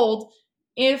on hold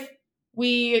if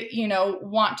we,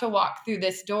 want to walk through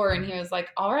this door. And he was like,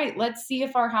 all right, let's see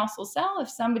if our house will sell, if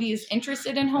somebody is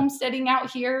interested in homesteading out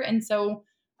here. And so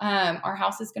our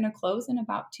house is going to close in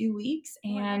about 2 weeks,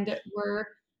 and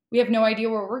we have no idea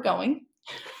where we're going.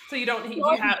 So you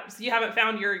haven't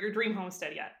found your dream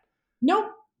homestead yet?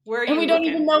 Nope. Where are you? And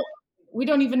we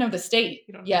don't even know the state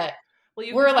yet. Well,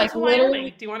 we're like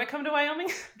Wyoming. Do you want to come to Wyoming?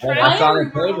 That's on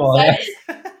the table.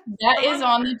 That is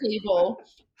on the table.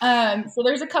 So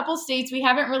there's a couple states we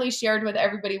haven't really shared with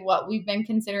everybody what we've been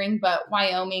considering, but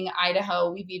Wyoming, Idaho,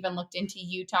 we've even looked into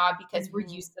Utah because we're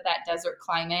used to that desert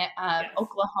climate. Yes.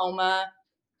 Oklahoma.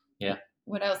 Yeah.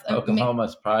 What else?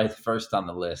 Oklahoma's probably first on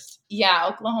the list. Yeah,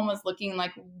 Oklahoma's looking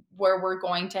like where we're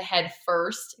going to head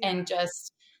first and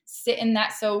just sit in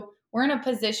that. So we're in a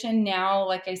position now,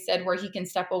 like I said, where he can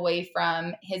step away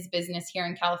from his business here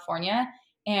in California,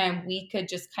 and we could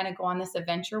just kind of go on this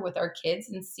adventure with our kids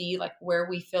and see like where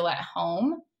we feel at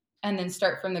home, and then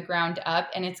start from the ground up.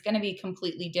 And it's going to be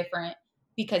completely different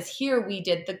because here we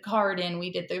did the garden,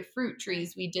 we did the fruit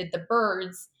trees, we did the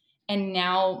birds. And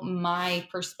now my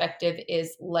perspective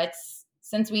is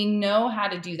since we know how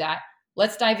to do that,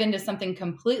 let's dive into something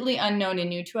completely unknown and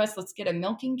new to us. Let's get a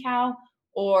milking cow,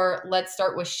 or let's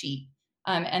start with sheep.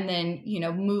 And then,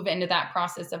 move into that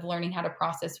process of learning how to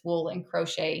process wool and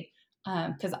crochet.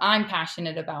 Because I'm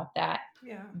passionate about that.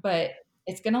 Yeah. But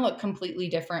it's going to look completely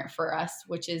different for us,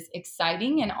 which is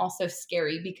exciting and also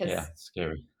scary, because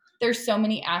scary. There's so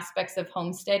many aspects of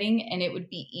homesteading, and it would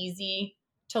be easy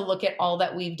to look at all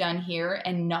that we've done here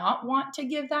and not want to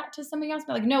give that to somebody else.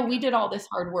 But like, no, we did all this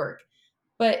hard work.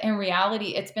 But in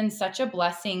reality, it's been such a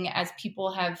blessing as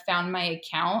people have found my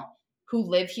account who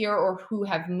live here or who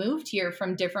have moved here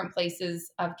from different places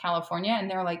of California. And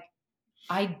they're like,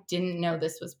 I didn't know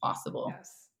this was possible.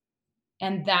 Yes.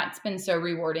 And that's been so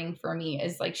rewarding for me,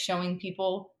 is like showing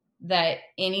people that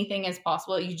anything is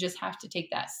possible. You just have to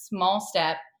take that small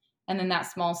step. And then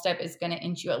that small step is going to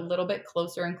inch you a little bit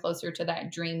closer and closer to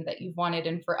that dream that you've wanted.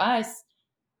 And for us,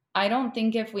 I don't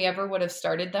think if we ever would have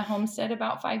started the homestead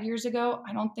about 5 years ago,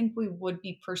 I don't think we would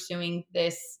be pursuing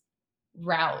this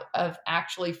route of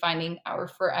actually finding our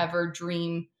forever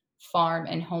dream farm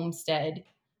and homestead.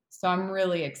 So I'm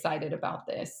really excited about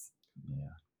this. Yeah.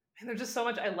 And there's just so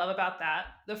much I love about that.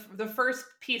 The first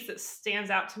piece that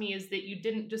stands out to me is that you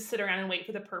didn't just sit around and wait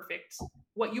for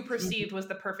what you perceived was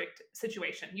the perfect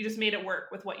situation. You just made it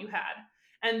work with what you had.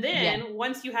 And then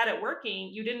once you had it working,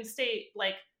 you didn't stay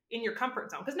like in your comfort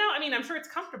zone. Because now, I mean, I'm sure it's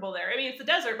comfortable there. I mean, it's the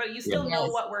desert, but you still know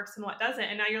what works and what doesn't.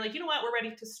 And now you're like, you know what? We're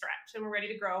ready to stretch and we're ready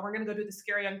to grow. We're going to go do the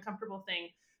scary, uncomfortable thing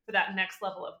for that next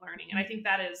level of learning. And I think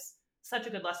that is such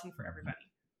a good lesson for everybody.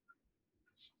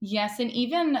 Yes. And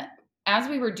even as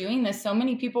we were doing this, so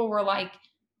many people were like,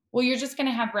 well, you're just going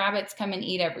to have rabbits come and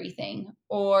eat everything.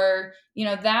 Or,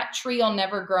 that tree will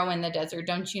never grow in the desert,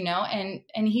 don't you know?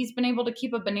 And he's been able to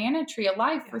keep a banana tree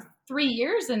alive for 3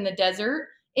 years in the desert.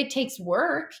 It takes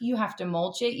work. You have to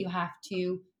mulch it. You have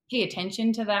to pay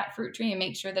attention to that fruit tree and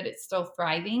make sure that it's still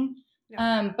thriving.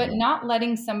 But not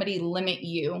letting somebody limit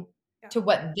you to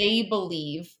what they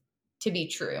believe to be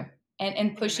true,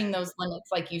 and pushing those limits,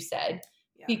 like you said,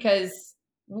 because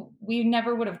we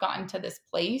never would have gotten to this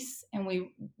place, and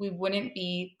we wouldn't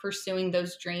be pursuing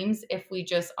those dreams if we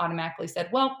just automatically said,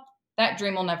 well, that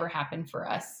dream will never happen for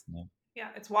us. Yeah,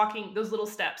 it's walking those little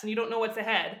steps, and you don't know what's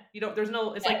ahead.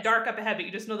 It's like dark up ahead, but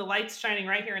you just know the light's shining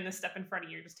right here in this step in front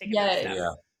of you. You're just taking that step.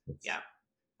 Yeah.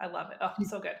 I love it. Oh,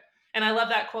 so good. And I love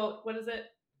that quote. What is it?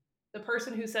 The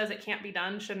person who says it can't be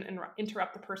done shouldn't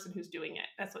interrupt the person who's doing it.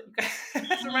 That's what you guys,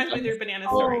 that reminds me of your banana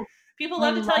story. People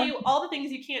love to tell you all the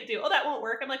things you can't do. Oh, that won't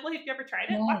work. I'm like, well, have you ever tried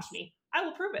it? Watch me. I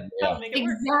will prove it. I will make it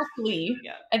work. Exactly.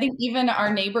 Yeah. I think even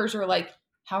our neighbors are like,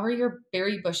 how are your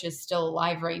berry bushes still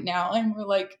alive right now? And we're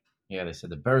like, yeah, they said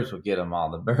the birds will get them all.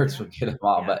 The birds will get them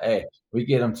all. But hey, we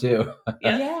get them too.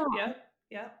 Yeah.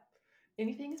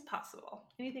 Anything is possible.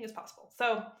 Anything is possible.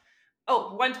 So,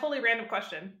 one totally random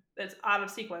question that's out of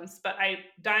sequence, but I'm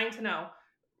dying to know.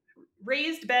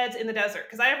 Raised beds in the desert,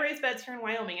 because I have raised beds here in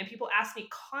Wyoming, and people ask me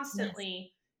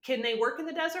constantly, can they work in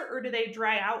the desert or do they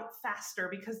dry out faster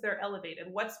because they're elevated?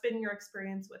 What's been your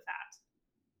experience with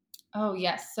that? Oh,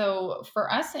 yes. So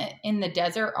for us in the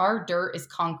desert, our dirt is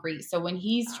concrete. So when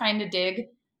he's trying to dig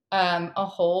a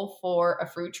hole for a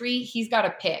fruit tree, he's got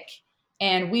a pick.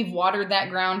 And we've watered that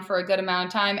ground for a good amount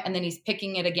of time, and then he's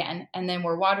picking it again. And then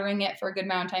we're watering it for a good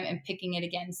amount of time and picking it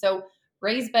again. So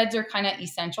raised beds are kind of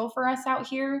essential for us out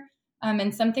here.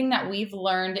 And something that we've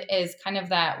learned is kind of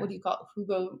that, what do you call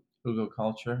it?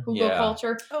 Hugelkultur.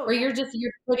 Hugelkultur, where you're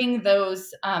putting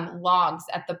those logs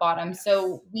at the bottom. Yes.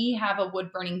 So we have a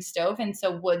wood burning stove. And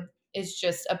so wood is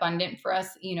just abundant for us,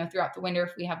 throughout the winter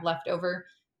if we have leftover.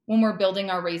 When we're building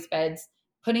our raised beds,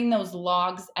 putting those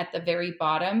logs at the very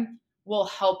bottom will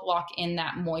help lock in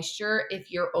that moisture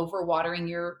if you're overwatering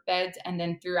your beds. And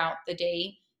then throughout the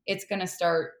day, it's going to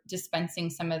start dispensing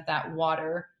some of that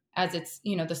water as it's,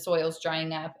 the soil's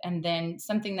drying up. And then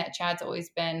something that Chad's always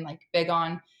been like big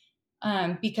on,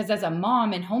 because as a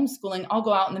mom in homeschooling, I'll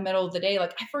go out in the middle of the day,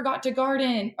 like I forgot to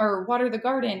garden or water the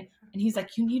garden. And he's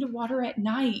like, you need to water at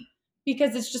night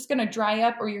because it's just going to dry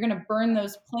up or you're going to burn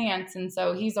those plants. And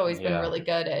so he's always been really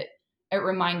good at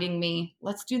reminding me,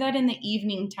 let's do that in the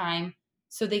evening time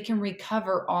so they can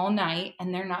recover all night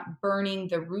and they're not burning.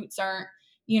 The roots aren't,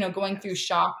 going through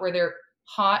shock where they're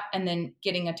hot and then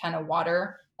getting a ton of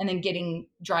water and then getting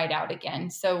dried out again.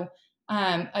 So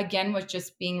again, with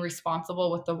just being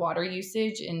responsible with the water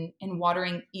usage and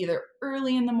watering either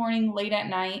early in the morning, late at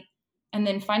night, and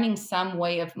then finding some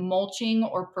way of mulching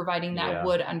or providing that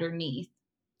wood underneath.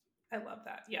 I love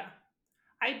that. Yeah.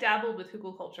 I dabbled with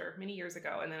hugelkultur many years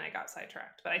ago, and then I got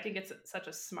sidetracked. But I think it's such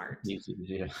a smart thing to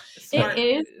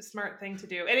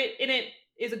do, and it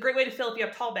is a great way to fill if you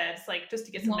have tall beds, like just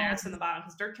to get some mass in the bottom,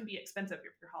 because dirt can be expensive if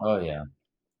you're hauling. Oh yeah.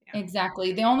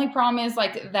 Exactly. The only problem is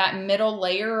like that middle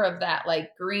layer of that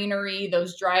like greenery,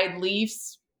 those dried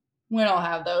leaves. We don't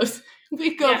have those.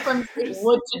 We go from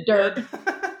wood to dirt.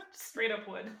 Straight up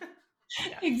wood.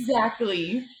 Yes.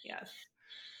 Exactly. Yes.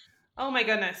 Oh my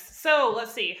goodness. So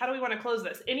let's see. How do we want to close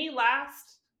this? Any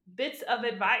last bits of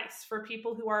advice for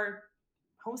people who are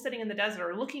homesteading in the desert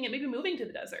or looking at maybe moving to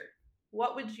the desert?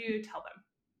 What would you tell them?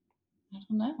 I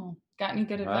don't know. Got any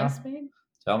good advice, babe?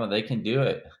 Tell them they can do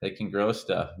it. They can grow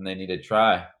stuff, and they need to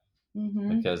try.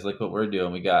 Because look what we're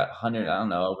doing. We got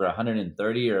over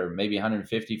 130 or maybe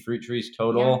 150 fruit trees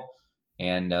total.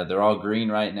 Yeah. And they're all green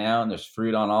right now, and there's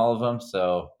fruit on all of them.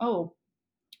 So,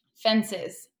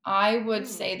 fences. I would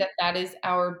say that is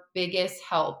our biggest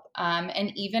help.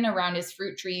 And even around his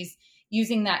fruit trees,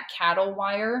 using that cattle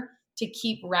wire to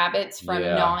keep rabbits from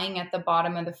gnawing at the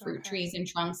bottom of the fruit trees and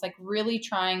trunks, like really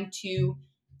trying to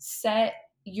set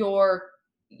your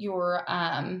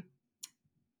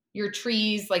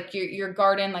trees, like your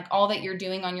garden, like all that you're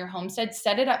doing on your homestead,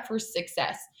 set it up for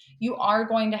success. You are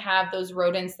going to have those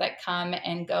rodents that come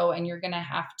and go, and you're going to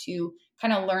have to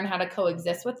kind of learn how to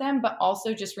coexist with them, but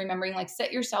also just remembering, like,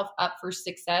 set yourself up for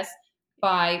success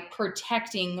by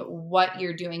protecting what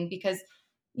you're doing. Because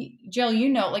Jill,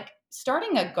 like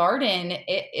starting a garden,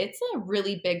 it's a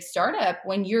really big startup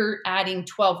when you're adding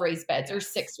 12 raised beds or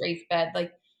 6 raised beds.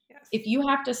 Like, if you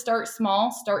have to start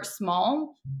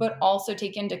small, but also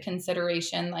take into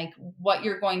consideration like what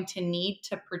you're going to need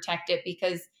to protect it.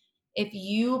 Because if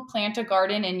you plant a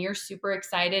garden and you're super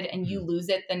excited and you lose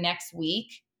it the next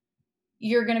week,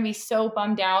 you're going to be so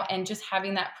bummed out. And just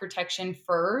having that protection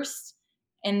first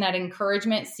and that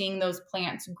encouragement, seeing those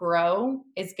plants grow,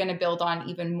 is going to build on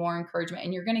even more encouragement,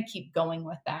 and you're going to keep going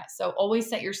with that. So always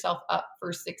set yourself up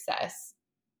for success.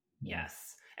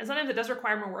 Yes. And sometimes it does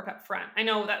require more work up front. I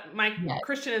know that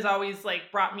Christian has always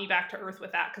like brought me back to earth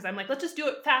with that, because I'm like, let's just do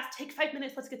it fast. Take 5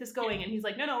 minutes. Let's get this going. And he's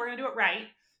like, no, we're going to do it right.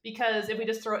 Because if we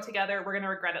just throw it together, we're going to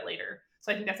regret it later.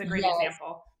 So I think that's a great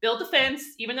example. Build the fence,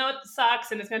 even though it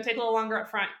sucks and it's going to take a little longer up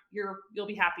front, you'll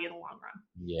be happy in the long run.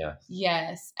 Yeah.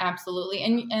 Yes, absolutely.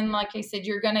 And like I said,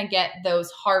 you're going to get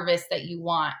those harvests that you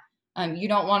want. You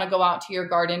don't want to go out to your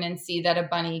garden and see that a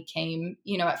bunny came,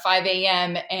 at 5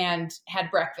 a.m. and had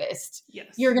breakfast.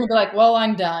 Yes. You're going to be like, well,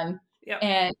 I'm done. Yep.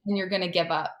 And you're going to give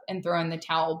up and throw in the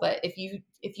towel. But if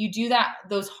you do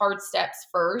those hard steps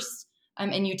first,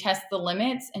 and you test the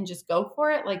limits and just go for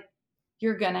it, like,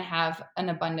 you're going to have an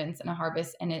abundance and a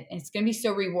harvest, and it's going to be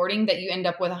so rewarding that you end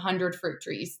up with 100 fruit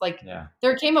trees. Like,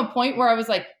 there came a point where I was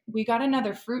like, we got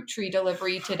another fruit tree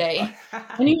delivery today.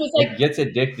 And he was like, it gets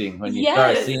addicting when you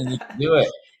start seeing you do it.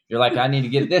 You're like, I need to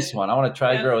get this one. I want to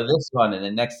try to grow this one. And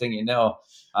the next thing you know,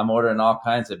 I'm ordering all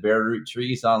kinds of bare root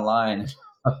trees online.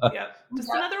 Just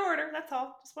another order. That's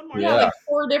all. Just one more. Like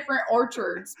 4 different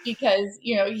orchards, because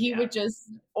he would just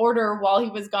order while he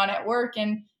was gone at work,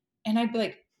 and I'd be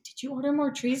like, did you order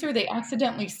more trees, or are they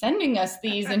accidentally sending us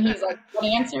these? And he's like, what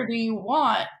answer do you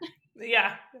want?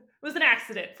 Yeah, it was an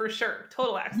accident for sure.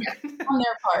 Total accident on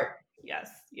their part. Yes.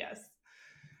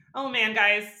 Oh man,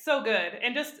 guys, so good.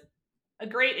 And just a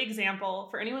great example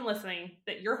for anyone listening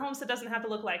that your homestead doesn't have to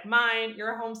look like mine.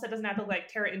 Your homestead doesn't have to look like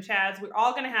Tara and Chad's. We're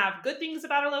all going to have good things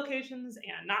about our locations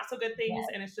and not so good things.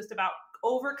 And it's just about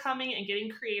overcoming and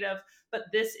getting creative. But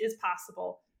this is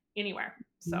possible anywhere.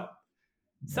 So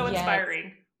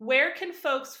inspiring. Where can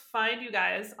folks find you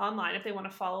guys online if they want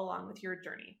to follow along with your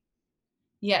journey?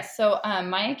 Yes. So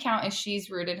my account is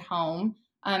She's Rooted Home.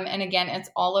 And again,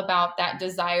 it's all about that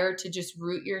desire to just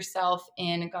root yourself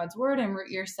in God's word and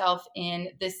root yourself in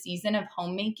this season of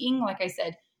homemaking. Like I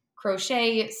said,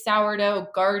 crochet, sourdough,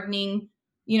 gardening,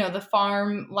 the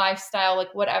farm lifestyle,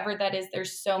 like whatever that is,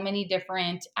 there's so many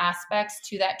different aspects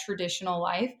to that traditional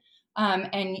life.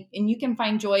 And you can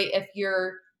find joy if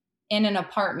you're in an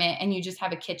apartment and you just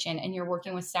have a kitchen and you're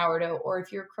working with sourdough, or if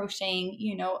you're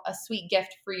crocheting, a sweet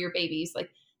gift for your babies. Like,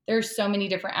 there's so many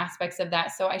different aspects of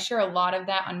that. So I share a lot of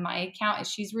that on my account as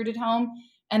She's Rooted Home.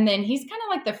 And then he's kind of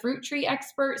like the fruit tree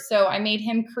expert. So I made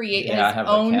him create his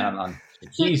own. An account on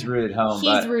She's Rooted Home.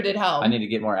 He's Rooted Home. I need to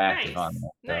get more active on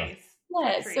that. So. Nice.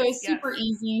 Yeah. So it's super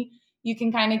easy. You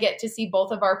can kind of get to see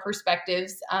both of our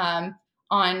perspectives on,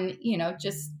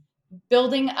 just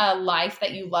building a life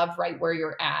that you love right where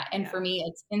you're at. And for me,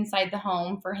 it's inside the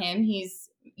home. For him, he's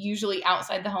usually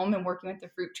outside the home and working with the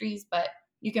fruit trees, but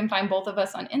you can find both of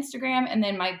us on Instagram. And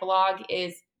then my blog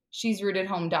is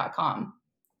shesrootedhome.com.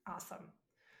 Awesome.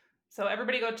 So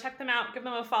everybody go check them out, give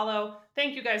them a follow.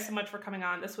 Thank you guys so much for coming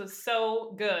on. This was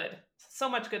so good. So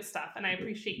much good stuff. And I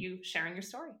appreciate you sharing your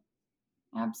story.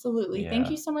 Absolutely. Yeah. Thank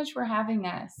you so much for having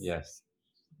us. Yes.